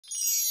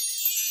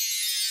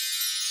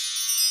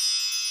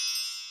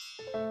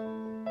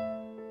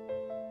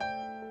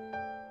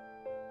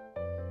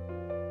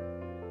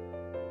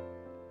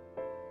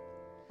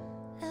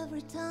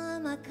Every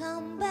time I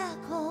come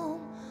back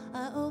home,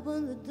 I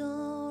open the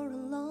door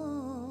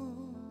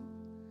alone.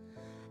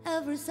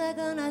 Every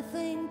second I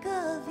think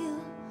of you,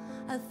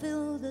 I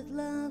feel that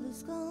love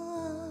is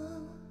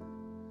gone.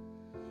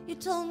 You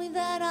told me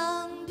that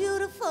I'm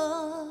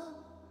beautiful,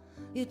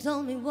 you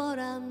told me what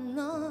I'm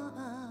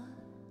not,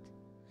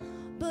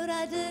 but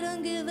I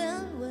didn't give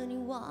in when you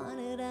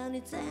wanted, and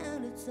it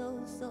ended so,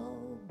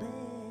 so bad.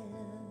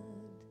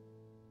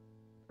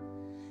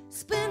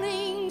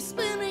 Spinning,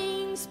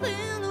 spinning,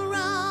 spin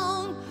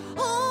around,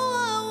 oh,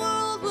 our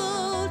world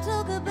will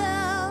talk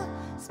about.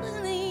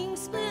 Spinning,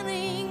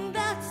 spinning,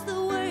 that's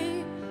the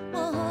way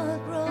my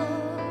heart broke.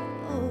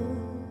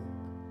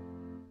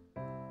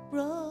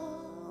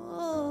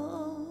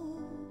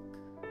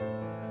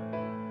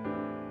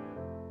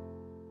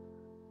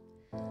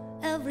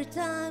 Every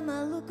time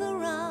I look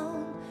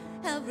around,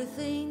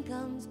 everything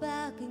comes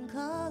back in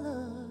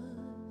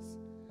colors.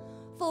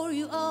 For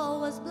you all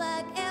was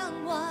black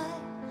and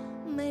white,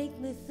 make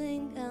me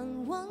think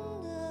and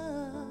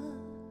wonder.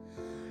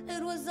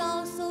 It was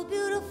all so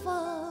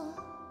beautiful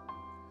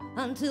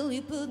until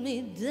you put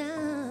me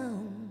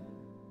down.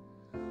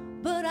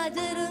 But I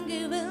didn't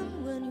give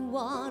in when you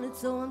wanted,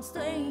 so I'm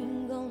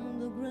staying on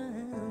the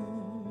ground.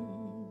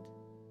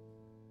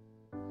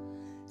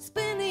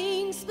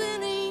 Spinning,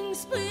 spinning,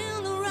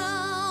 spin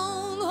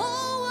around,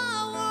 oh,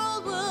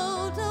 our world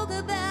will talk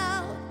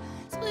about.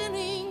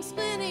 Spinning,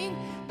 spinning,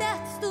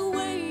 that's the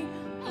way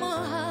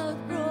my heart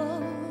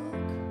broke.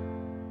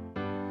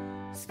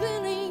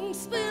 Spinning,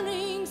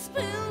 spinning,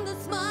 spin the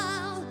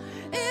smile,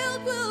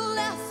 it will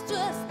last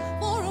just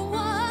for a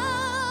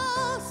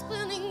while.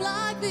 Spinning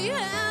like the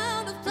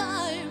end of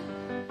time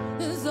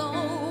is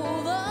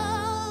over,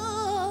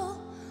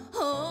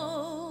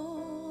 over.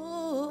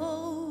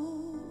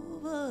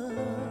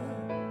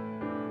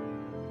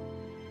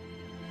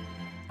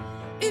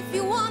 If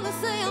you wanna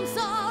say I'm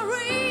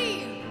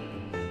sorry,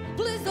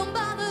 please don't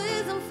bother,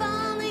 isn't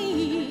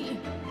funny.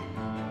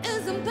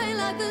 Isn't pain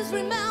like this,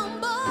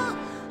 remember,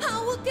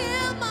 I will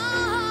give my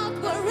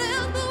heart where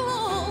it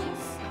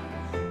belongs.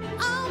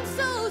 I'm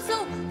so,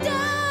 so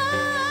done.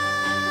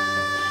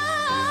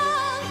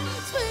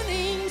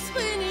 Spinning,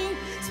 spinning,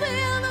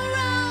 spin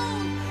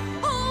around,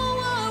 oh,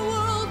 our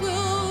world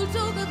will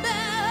talk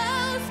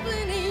about.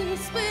 Spinning,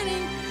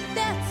 spinning,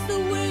 that's the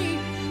way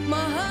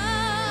my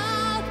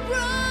heart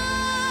broke.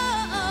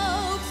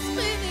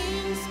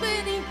 Spinning,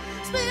 spinning,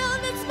 spin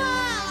and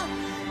smile,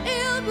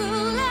 it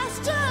will last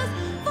just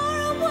for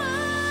a while.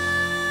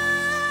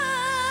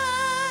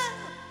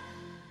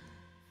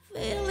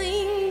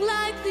 Feeling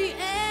like the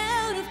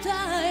end of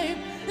time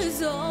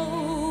is over.